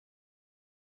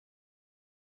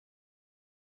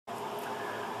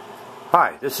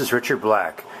Hi, this is Richard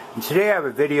Black, and today I have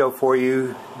a video for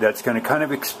you that's going to kind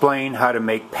of explain how to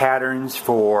make patterns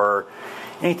for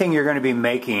anything you're going to be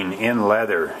making in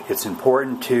leather. It's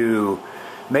important to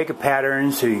make a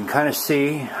pattern so you can kind of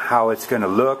see how it's going to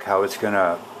look, how it's going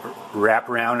to wrap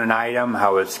around an item,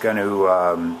 how it's going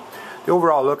to, the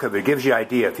overall look of it gives you an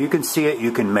idea. If you can see it,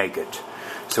 you can make it.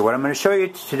 So what I'm going to show you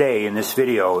today in this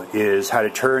video is how to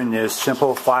turn this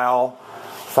simple file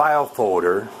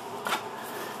folder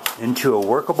into a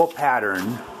workable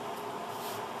pattern.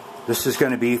 This is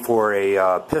going to be for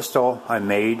a pistol I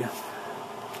made,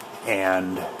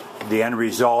 and the end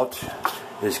result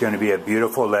is going to be a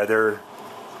beautiful leather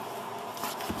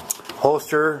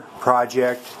holster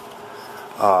project,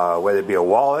 whether it be a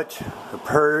wallet, a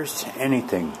purse,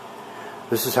 anything.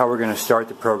 This is how we're going to start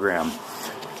the program.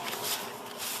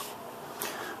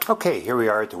 Okay, here we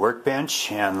are at the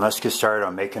workbench, and let's get started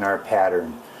on making our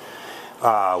pattern.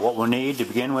 What we'll need to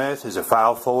begin with is a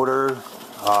file folder.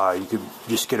 You could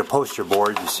just get a poster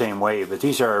board the same way, but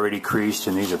these are already creased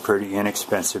and these are pretty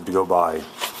inexpensive to go buy.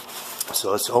 So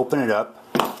let's open it up.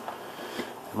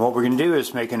 And what we're going to do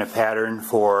is making a pattern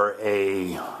for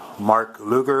a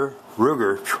Mark3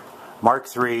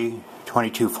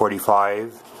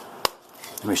 2245.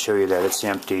 Let me show you that it's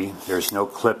empty. There's no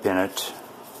clip in it.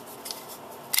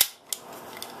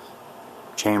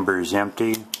 Chamber is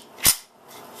empty.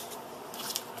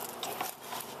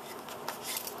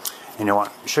 And I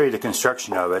want to show you the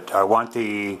construction of it. I want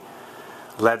the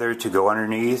leather to go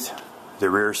underneath the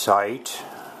rear sight.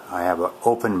 I have an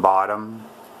open bottom,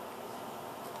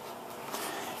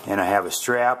 and I have a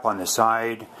strap on the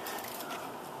side.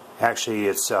 Actually,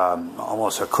 it's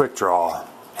almost a quick draw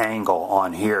angle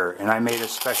on here, and I made a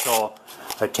special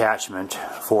attachment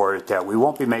for it that we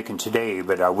won't be making today,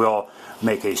 but I will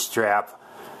make a strap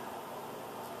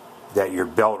that your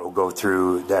belt will go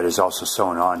through that is also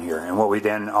sewn on here. And what we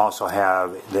then also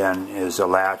have then is a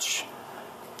latch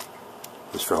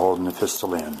just for holding the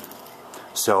pistol in.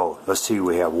 So let's see,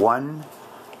 we have 1,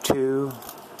 2,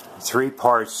 3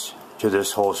 parts to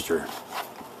this holster.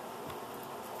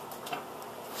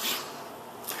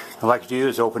 What I'd like to do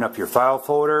is open up your file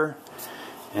folder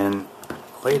and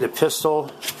lay the pistol,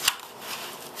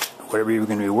 whatever you're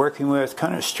going to be working with,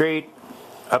 kind of straight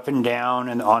up and down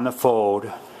and on the fold.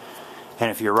 And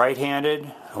if you're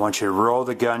right-handed, I want you to roll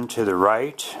the gun to the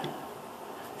right.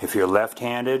 If you're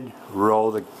left-handed, roll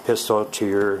the pistol to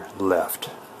your left.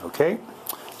 Okay?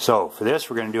 So for this,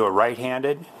 we're going to do a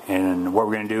right-handed, and what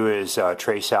we're going to do is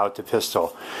trace out the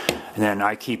pistol. And then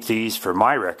I keep these for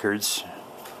my records.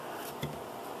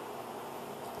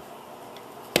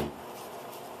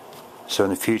 So in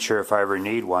the future, if I ever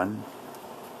need one,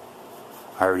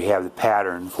 I already have the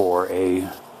pattern for a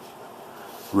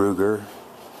Ruger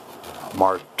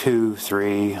Mark2,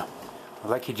 3. What I'd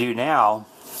like you to do now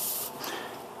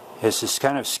is just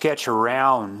kind of sketch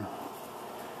around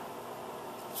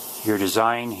your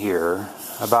design here,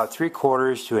 about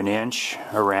 3/4 to an inch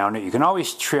around it. You can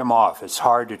always trim off. It's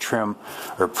hard to trim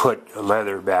or put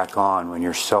leather back on when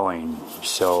you're sewing.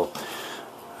 So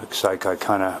looks like I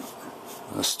kind of,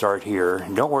 let's start here.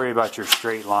 And don't worry about your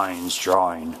straight lines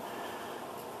drawing.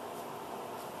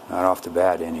 Not off the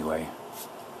bat anyway.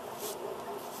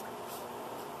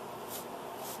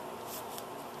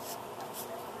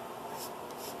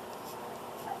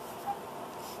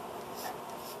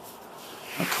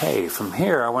 Okay, from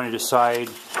here I want to decide,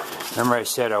 remember I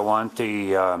said I want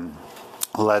the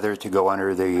leather to go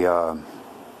under the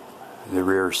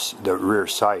rear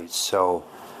sights. So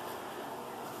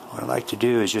what I'd like to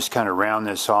do is just kind of round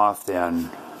this off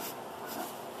then.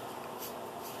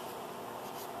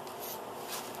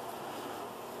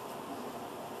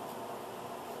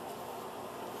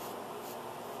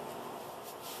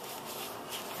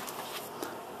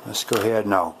 Let's go ahead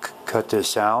and I'll cut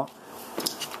this out.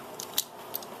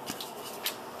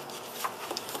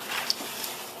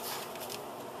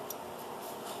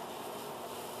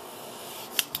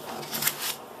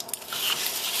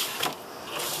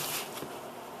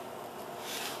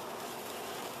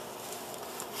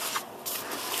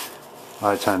 A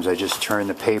lot of times I just turn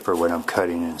the paper when I'm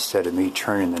cutting instead of me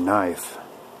turning the knife.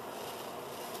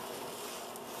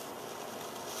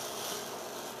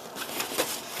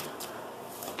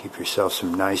 Give yourself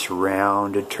some nice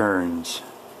rounded turns.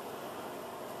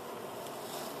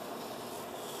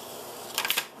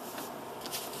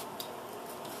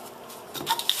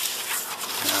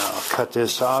 Now I'll cut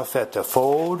this off at the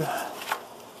fold.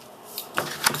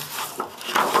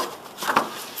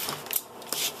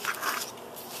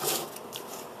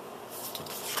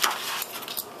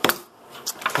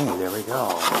 Okay, there we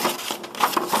go.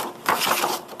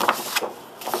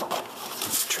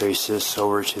 trace this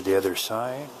over to the other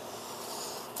side.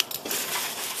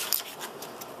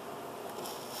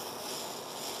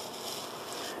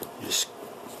 Just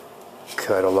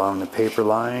cut along the paper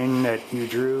line that you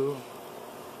drew.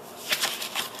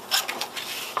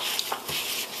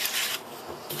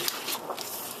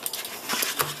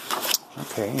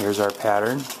 Okay, here's our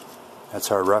pattern. That's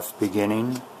our rough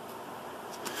beginning.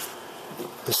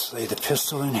 Let's lay the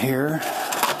pistol in here.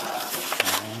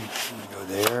 Okay, go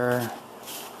there.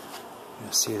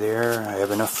 You see there, I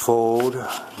have enough fold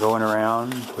going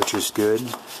around, which is good. You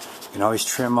can always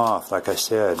trim off, like I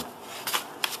said.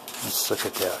 Let's look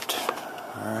at that.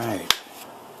 Alright.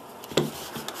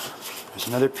 There's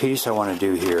another piece I want to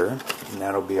do here, and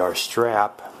that'll be our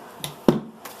strap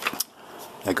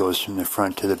that goes from the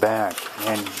front to the back.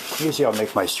 And usually I'll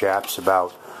make my straps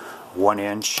about 1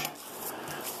 inch.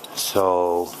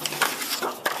 So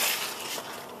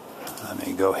let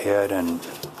me go ahead and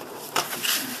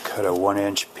cut a 1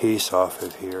 inch piece off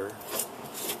of here.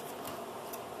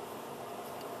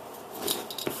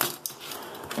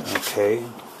 Okay.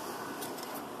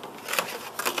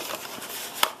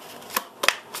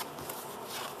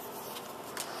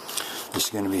 This is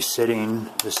going to be sitting,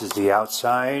 this is the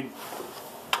outside.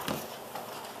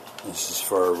 This is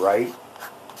for a right.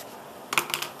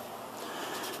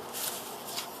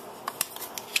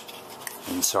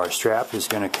 And so our strap is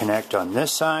going to connect on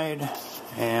this side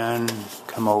and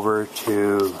come over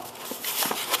to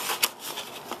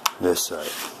this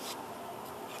side.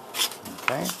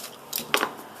 Okay.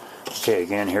 Okay,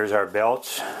 again, here's our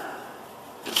belt.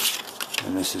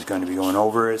 And this is going to be going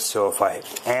over it. So if I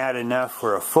add enough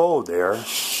for a fold there,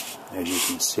 as you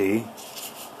can see,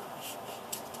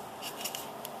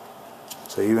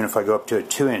 so even if I go up to a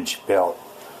 2-inch belt,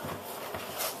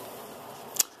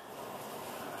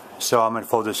 so I'm going to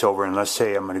fold this over, and let's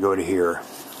say I'm going to go to here.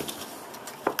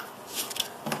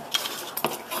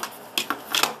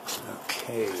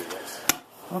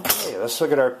 Okay, let's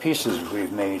look at our pieces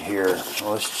we've made here.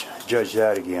 Well, let's judge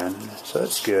that again. So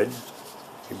that's good.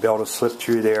 Your belt will slip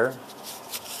through there.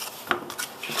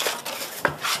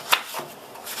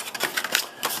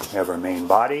 We have our main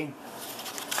body.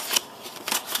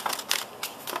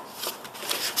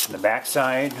 On the back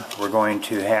side, we're going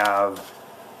to have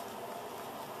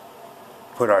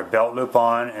put our belt loop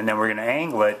on, and then we're going to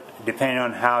angle it depending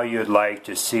on how you'd like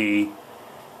to see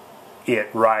it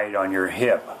ride on your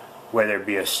hip, whether it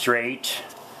be a straight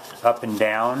up and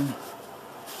down.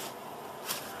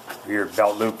 Your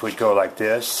belt loop would go like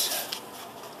this,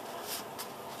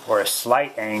 or a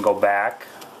slight angle back,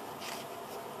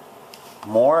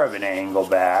 more of an angle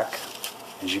back.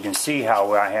 As you can see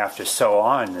how I have to sew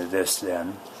on to this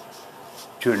then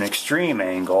to an extreme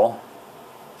angle,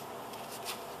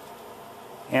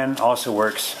 and also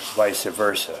works vice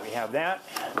versa. We have that,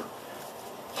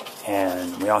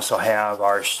 and we also have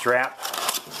our strap.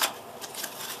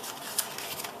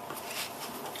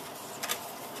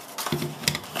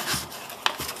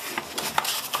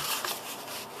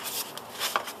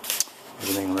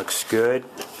 Everything looks good.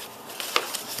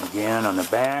 Again, on the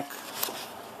back,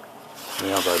 we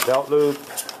have our belt loop.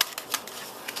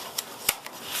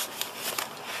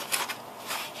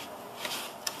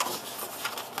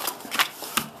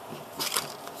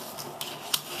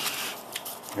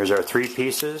 Here's our 3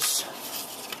 pieces.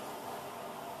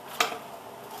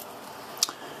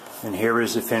 And here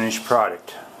is the finished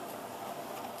product.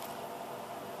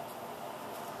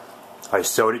 I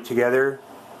sewed it together.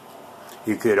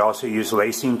 You could also use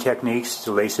lacing techniques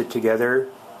to lace it together.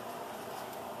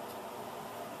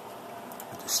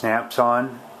 Put the snaps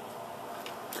on.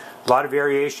 A lot of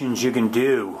variations you can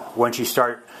do once you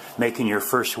start making your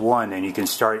first one, and you can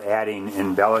start adding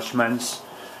embellishments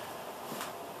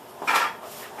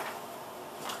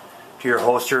to your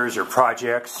holsters or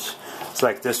projects. It's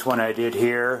like this one I did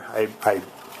here. I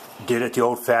did it the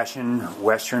old-fashioned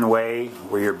Western way,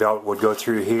 where your belt would go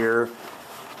through here.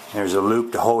 There's a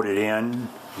loop to hold it in.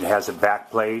 It has a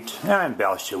back plate. And I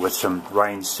embellished it with some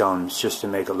rhinestones just to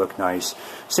make it look nice.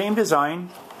 Same design.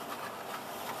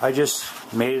 I just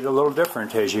made it a little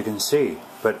different, as you can see.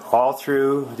 But all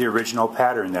through the original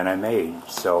pattern that I made.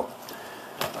 So,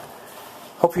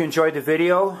 hope you enjoyed the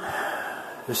video.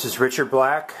 This is Richard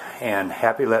Black, and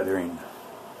happy leathering.